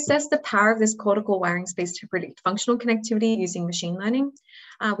 So we assess the power of this cortical wiring space to predict functional connectivity using machine learning.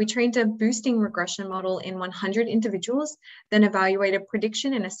 We trained a boosting regression model in 100 individuals, then evaluated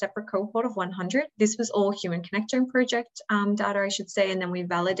prediction in a separate cohort of 100. This was all human connectome project data, I should say, and then we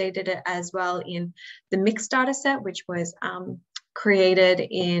validated it as well in the mixed data set, which was created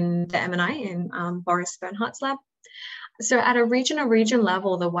in the M&I in Boris Bernhardt's lab. So at a region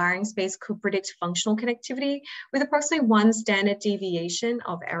level, the wiring space could predict functional connectivity with approximately 1 standard deviation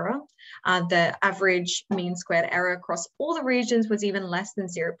of error. The average mean squared error across all the regions was even less than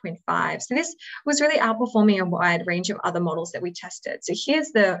 0.5. So this was really outperforming a wide range of other models that we tested. So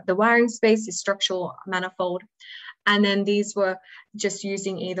here's the wiring space, the structural manifold. And then these were just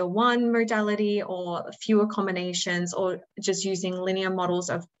using either one modality or fewer combinations, or just using linear models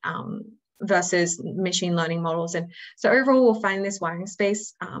of versus machine learning models. And so overall, we'll find this wiring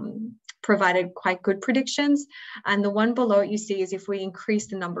space provided quite good predictions. And the one below it you see is if we increase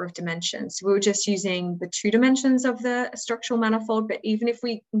the number of dimensions. We were just using the 2 dimensions of the structural manifold, but even if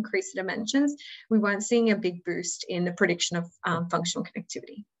we increase the dimensions, we weren't seeing a big boost in the prediction of functional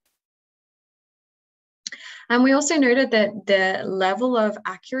connectivity. And we also noted that the level of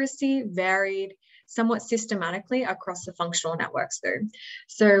accuracy varied somewhat systematically across the functional networks though.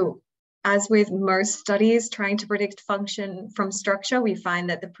 So as with most studies trying to predict function from structure, we find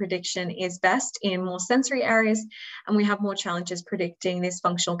that the prediction is best in more sensory areas, and we have more challenges predicting this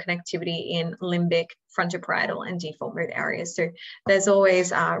functional connectivity in limbic, frontoparietal, and default mode areas. So there's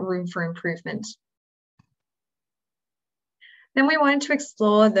always room for improvement. Then we wanted to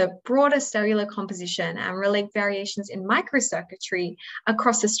explore the broader cellular composition and relate variations in microcircuitry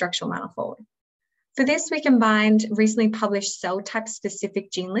across the structural manifold. For this, we combined recently published cell type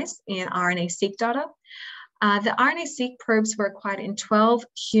specific gene lists in RNA-seq data. The RNA-seq probes were acquired in 12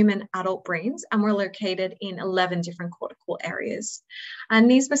 human adult brains and were located in 11 different cortical areas.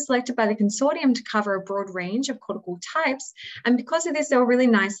 And these were selected by the consortium to cover a broad range of cortical types. And because of this, they were really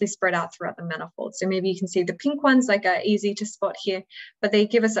nicely spread out throughout the manifold. So maybe you can see the pink ones like are easy to spot here, but they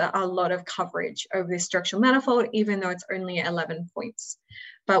give us a lot of coverage over the structural manifold, even though it's only 11 points.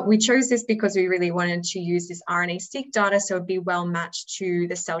 But we chose this because we really wanted to use this RNA-seq data so it'd be well matched to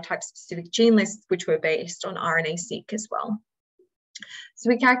the cell type specific gene lists, which were based on RNA-seq as well. So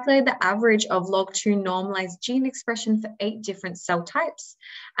we calculated the average of log2 normalized gene expression for 8 different cell types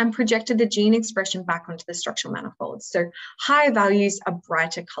and projected the gene expression back onto the structural manifold. So higher values are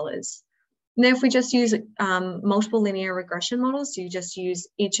brighter colors. Now, if we just use multiple linear regression models, so you just use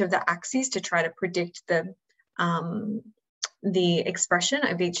each of the axes to try to predict the expression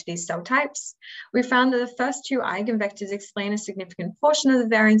of each of these cell types, we found that the first 2 eigenvectors explain a significant portion of the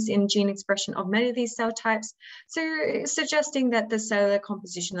variance in gene expression of many of these cell types, so suggesting that the cellular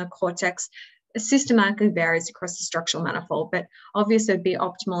composition of the cortex systematically varies across the structural manifold. But obviously, it would be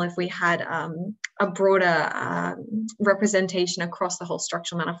optimal if we had a broader representation across the whole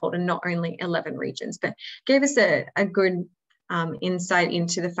structural manifold and not only 11 regions, but gave us a good insight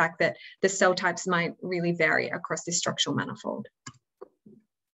into the fact that the cell types might really vary across this structural manifold.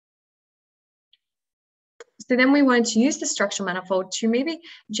 So then we wanted to use the structural manifold to maybe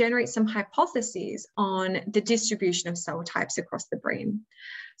generate some hypotheses on the distribution of cell types across the brain.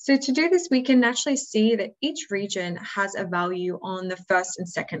 So to do this, we can naturally see that each region has a value on the first and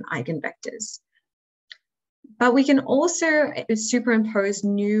second eigenvectors. But we can also superimpose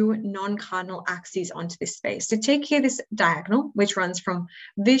new non-cardinal axes onto this space. So take here this diagonal, which runs from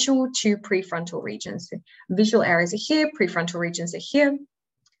visual to prefrontal regions. So visual areas are here, prefrontal regions are here.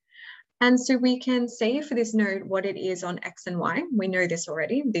 And so we can say for this node what it is on X and Y. We know this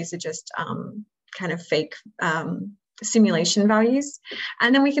already. These are just kind of fake simulation values.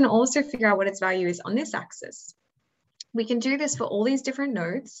 And then we can also figure out what its value is on this axis. We can do this for all these different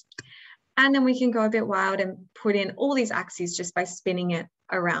nodes. And then we can go a bit wild and put in all these axes just by spinning it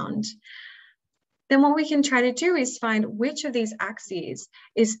around. then what we can try to do is find which of these axes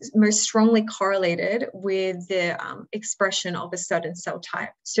is most strongly correlated with the expression of a certain cell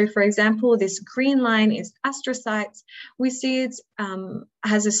type. So for example, this green line is astrocytes. We see it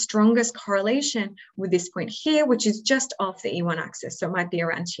has the strongest correlation with this point here, which is just off the E1 axis. So it might be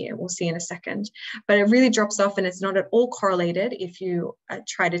around here, we'll see in a second, but it really drops off and it's not at all correlated if you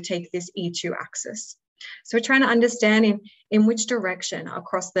try to take this E2 axis. So we're trying to understand in which direction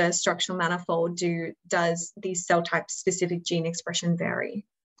across the structural manifold does these cell type specific gene expression vary.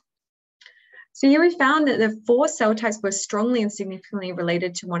 So here we found that the 4 cell types were strongly and significantly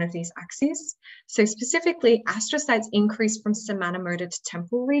related to one of these axes. So specifically, astrocytes increased from somatomotor to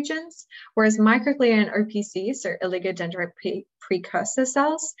temporal regions, whereas microglia and OPC, so oligodendroid precursor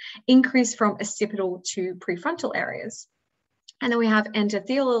cells, increased from occipital to prefrontal areas. And then we have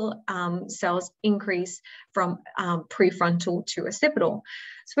endothelial cells increase from prefrontal to occipital.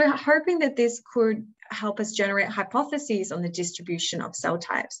 So we're hoping that this could help us generate hypotheses on the distribution of cell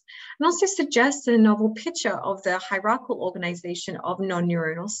types and also suggest a novel picture of the hierarchical organization of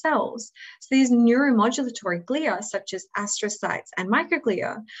non-neuronal cells. So these neuromodulatory glia, such as astrocytes and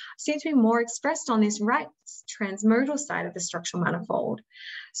microglia, seem to be more expressed on this right transmodal side of the structural manifold.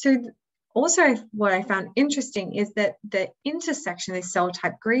 So also, what I found interesting is that the intersection of these cell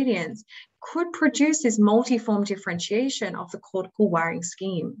type gradients could produce this multiform differentiation of the cortical wiring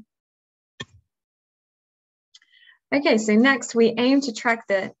scheme. Okay, so next we aim to track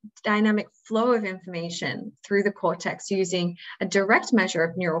the dynamic flow of information through the cortex using a direct measure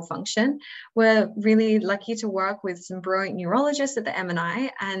of neural function. We're really lucky to work with some brilliant neurologists at the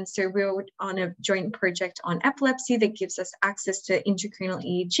MNI, and so we're on a joint project on epilepsy that gives us access to intracranial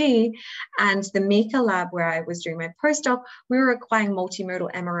EEG, and the Mika lab where I was doing my postdoc, we were acquiring multimodal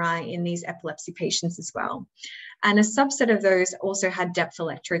MRI in these epilepsy patients as well. And a subset of those also had depth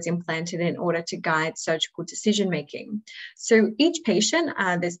electrodes implanted in order to guide surgical decision-making. So each patient,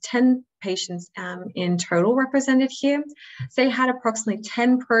 there's 10 patients in total represented here. So they had approximately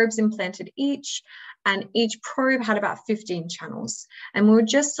 10 probes implanted each, and each probe had about 15 channels. And we were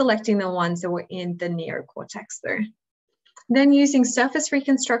just selecting the ones that were in the neocortex though. Then using surface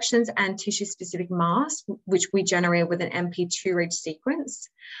reconstructions and tissue-specific masks, which we generate with an MP2H sequence,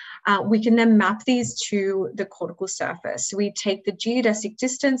 we can then map these to the cortical surface. So we take the geodesic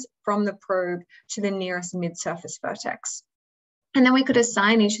distance from the probe to the nearest mid-surface vertex. And then we could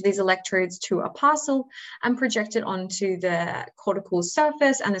assign each of these electrodes to a parcel and project it onto the cortical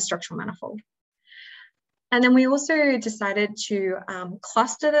surface and the structural manifold. And then we also decided to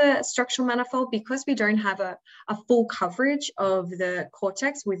cluster the structural manifold because we don't have a full coverage of the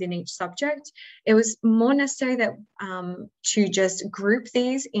cortex within each subject. It was more necessary that to just group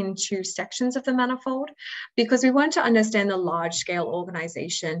these into sections of the manifold because we wanted to understand the large scale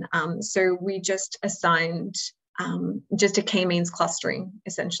organization. So we just assigned just a k-means clustering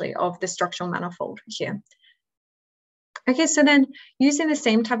essentially of the structural manifold here. Okay, so then using the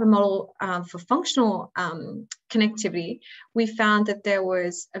same type of model for functional connectivity, we found that there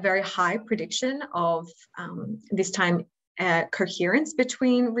was a very high prediction of this time coherence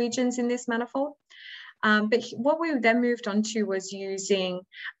between regions in this manifold. But what we then moved on to was using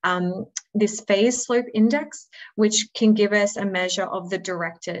this phase slope index, which can give us a measure of the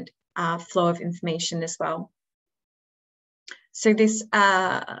directed flow of information as well. So this,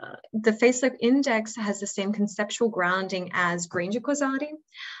 the phase slope index has the same conceptual grounding as Granger causality.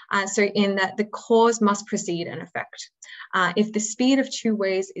 So in that the cause must precede an effect. If the speed of two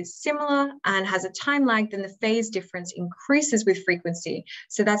waves is similar and has a time lag, then the phase difference increases with frequency.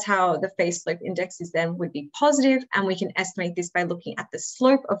 So that's how the phase slope index is then would be positive, and we can estimate this by looking at the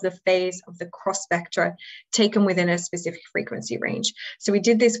slope of the phase of the cross spectra taken within a specific frequency range. So we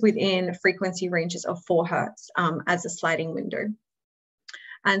did this within frequency ranges of 4 Hertz as a sliding window.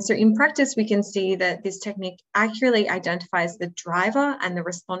 And so in practice, we can see that this technique accurately identifies the driver and the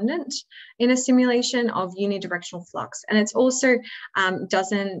respondent in a simulation of unidirectional flux. And it's also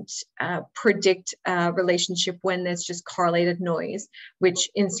doesn't predict a relationship when there's just correlated noise, which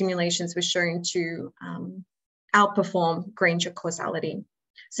in simulations was shown to outperform Granger causality.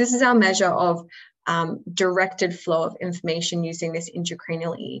 So this is our measure of directed flow of information using this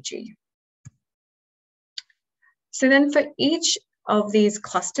intracranial EEG. So then for each of these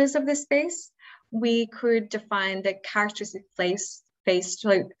clusters of this space, we could define the characteristic phase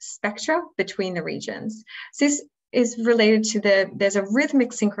slope spectra between the regions. So this is related to there's a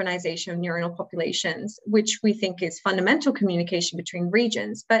rhythmic synchronization of neuronal populations, which we think is fundamental communication between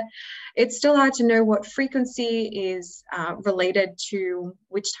regions, but it's still hard to know what frequency is related to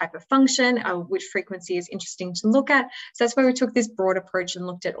which type of function, which frequency is interesting to look at. So that's why we took this broad approach and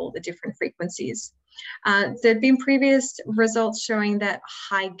looked at all the different frequencies. There have been previous results showing that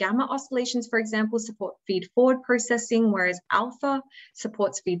high gamma oscillations, for example, support feed-forward processing, whereas alpha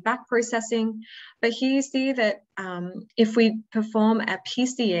supports feedback processing. But here you see that if we perform a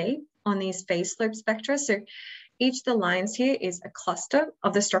PCA on these phase slope spectra, so each of the lines here is a cluster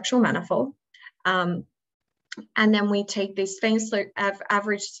of the structural manifold. And then we take this phase slope,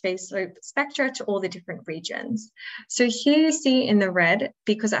 average phase slope spectra to all the different regions. So here you see in the red,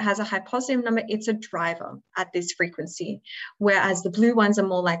 because it has a high positive number, it's a driver at this frequency, whereas the blue ones are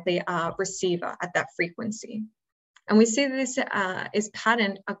more likely a receiver at that frequency. And we see this is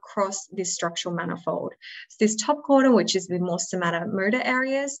patterned across this structural manifold. So this top quarter, which is the more somatomotor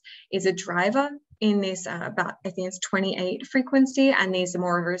areas, is a driver in this about, I think it's 28 frequency, and these are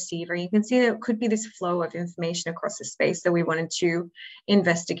more of a receiver. You can see there could be this flow of information across the space that we wanted to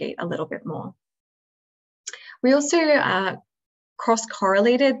investigate a little bit more. We also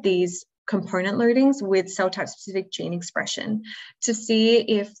cross-correlated these component loadings with cell type specific gene expression to see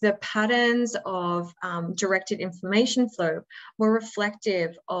if the patterns of directed information flow were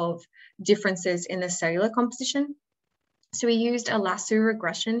reflective of differences in the cellular composition. So we used a lasso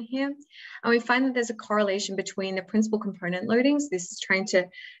regression here, and we find that there's a correlation between the principal component loadings. This is trying to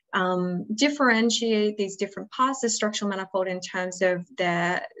differentiate these different parts of the structural manifold in terms of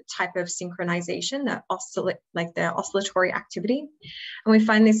their type of synchronization, their oscillatory activity. And we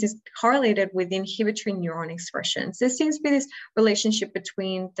find this is correlated with inhibitory neuron expression. So there seems to be this relationship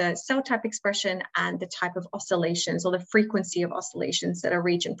between the cell type expression and the type of oscillations or the frequency of oscillations that a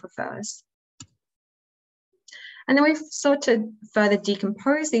region prefers. And then we've sought to further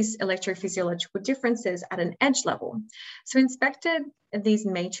decompose these electrophysiological differences at an edge level. So we inspected these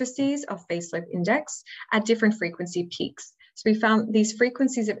matrices of phase slope index at different frequency peaks. So we found these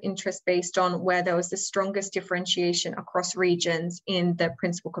frequencies of interest based on where there was the strongest differentiation across regions in the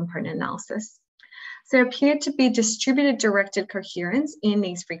principal component analysis. So there appeared to be distributed directed coherence in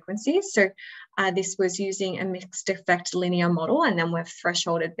these frequencies. So this was using a mixed effect linear model, and then we've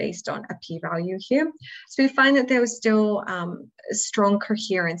thresholded based on a p-value here. So we find that there was still a strong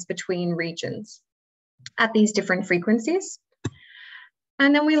coherence between regions at these different frequencies.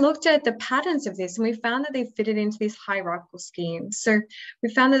 And then we looked at the patterns of this, and we found that they fitted into these hierarchical schemes. So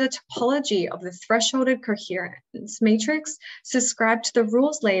we found that the topology of the thresholded coherence matrix subscribed to the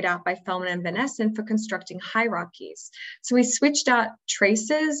rules laid out by Feldman and Van Essen for constructing hierarchies. So we switched out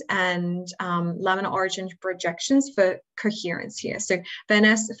traces and laminar origin projections for coherence here. So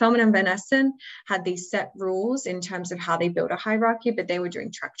Feldman and Van Essen had these set rules in terms of how they built a hierarchy, but they were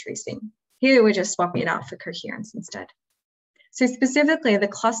doing track tracing. Here we're just swapping it out for coherence instead. So specifically, the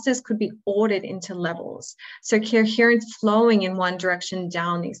clusters could be ordered into levels. So coherence flowing in one direction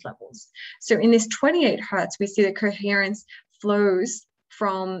down these levels. So in this 28 Hertz, we see the coherence flows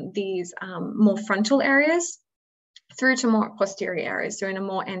from these more frontal areas through to more posterior areas. So in a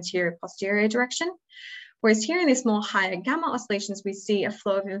more anterior posterior direction. Whereas here in this more higher gamma oscillations, we see a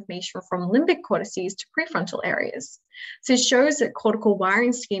flow of information from limbic cortices to prefrontal areas. So it shows that cortical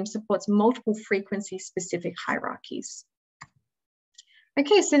wiring scheme supports multiple frequency specific hierarchies.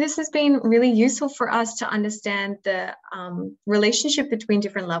 Okay, so this has been really useful for us to understand the relationship between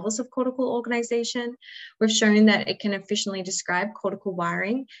different levels of cortical organization. We've shown that it can efficiently describe cortical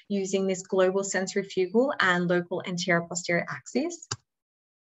wiring using this global centrifugal and local anterior posterior axes.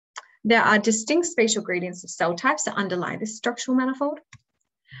 There are distinct spatial gradients of cell types that underlie this structural manifold.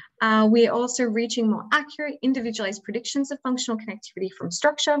 We are also reaching more accurate individualized predictions of functional connectivity from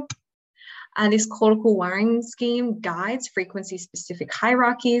structure. This cortical wiring scheme guides frequency-specific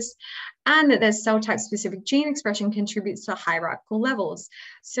hierarchies, and that there's cell type-specific gene expression contributes to hierarchical levels.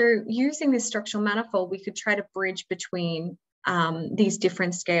 So using this structural manifold, we could try to bridge between these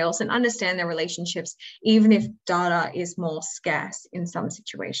different scales and understand their relationships, even if data is more scarce in some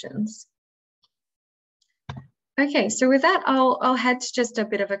situations. Okay, so with that, I'll head to just a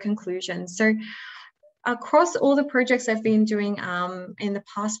bit of a conclusion. So across all the projects I've been doing in the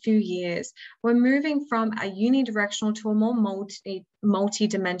past few years, we're moving from a unidirectional to a more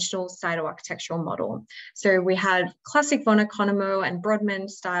multi-dimensional cytoarchitectural model. So we had classic von Economo and Brodmann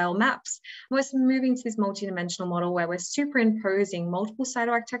style maps. We're moving to this multi-dimensional model where we're superimposing multiple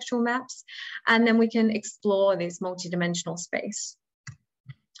cytoarchitectural maps, and then we can explore this multi-dimensional space.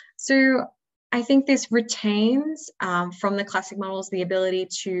 So I think this retains from the classic models the ability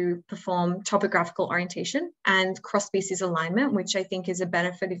to perform topographical orientation and cross-species alignment, which I think is a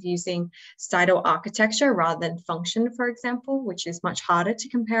benefit of using cytoarchitecture rather than function, for example, which is much harder to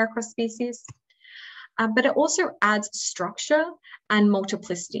compare across species. but it also adds structure and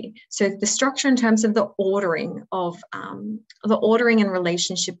multiplicity. So the structure in terms of the ordering and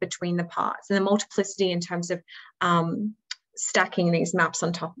relationship between the parts, and the multiplicity in terms of stacking these maps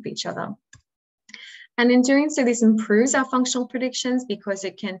on top of each other. And in doing so, this improves our functional predictions because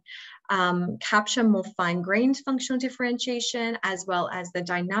it can capture more fine-grained functional differentiation, as well as the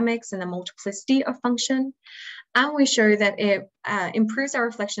dynamics and the multiplicity of function. And we show that it improves our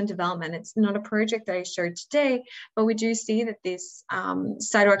reflection development. It's not a project that I showed today, but we do see that this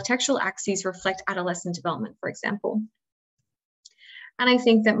cytoarchitectural axes reflect adolescent development, for example. And I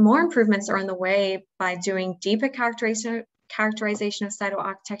think that more improvements are on the way by doing deeper characterization of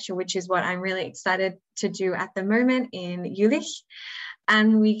cytoarchitecture, which is what I'm really excited to do at the moment in Jülich.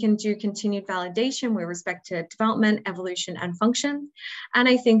 And we can do continued validation with respect to development, evolution, and function. And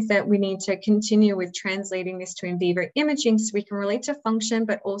I think that we need to continue with translating this to in vivo imaging so we can relate to function,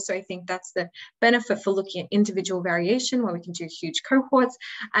 but also I think that's the benefit for looking at individual variation where we can do huge cohorts.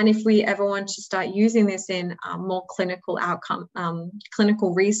 And if we ever want to start using this in more clinical outcome,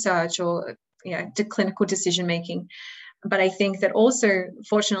 clinical research or clinical decision-making. But I think that also,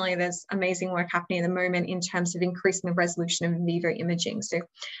 fortunately, there's amazing work happening at the moment in terms of increasing the resolution of in vivo imaging. So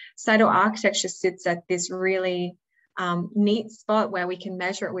cytoarchitecture sits at this really neat spot where we can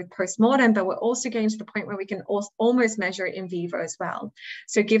measure it with post-mortem, but we're also getting to the point where we can almost measure it in vivo as well.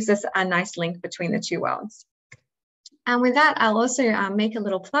 So it gives us a nice link between the two worlds. And with that, I'll also make a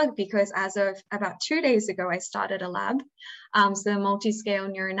little plug because as of about 2 days ago, I started a lab. So the multi-scale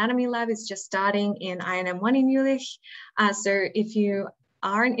neuroanatomy lab is just starting in INM1 in Jülich. So if you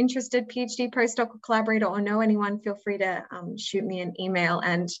are an interested PhD postdoc or collaborator or know anyone, feel free to shoot me an email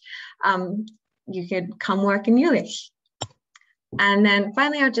and you could come work in Jülich. And then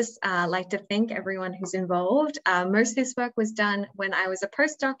finally, I'd just like to thank everyone who's involved. Most of this work was done when I was a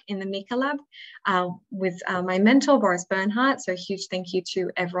postdoc in the Mika lab with my mentor, Boris Bernhardt. So a huge thank you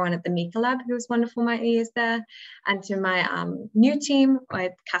to everyone at the Mika lab who was wonderful my years there, and to my new team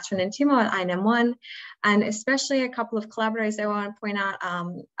with Catherine and Timo at INM1, and especially a couple of collaborators I want to point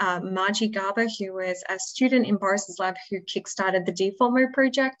out, Margie Garber, who was a student in Boris's lab who kickstarted the default mode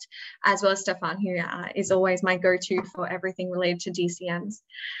project, as well as Stefan, who is always my go-to for everything related to DCMs.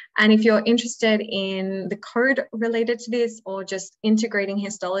 And if you're interested in the code related to this or just integrating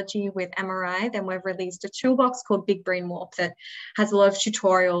histology with MRI, then we've released a toolbox called Big Brain Warp that has a lot of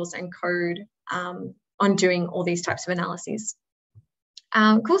tutorials and code on doing all these types of analyses.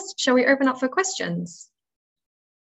 Cool, shall we open up for questions?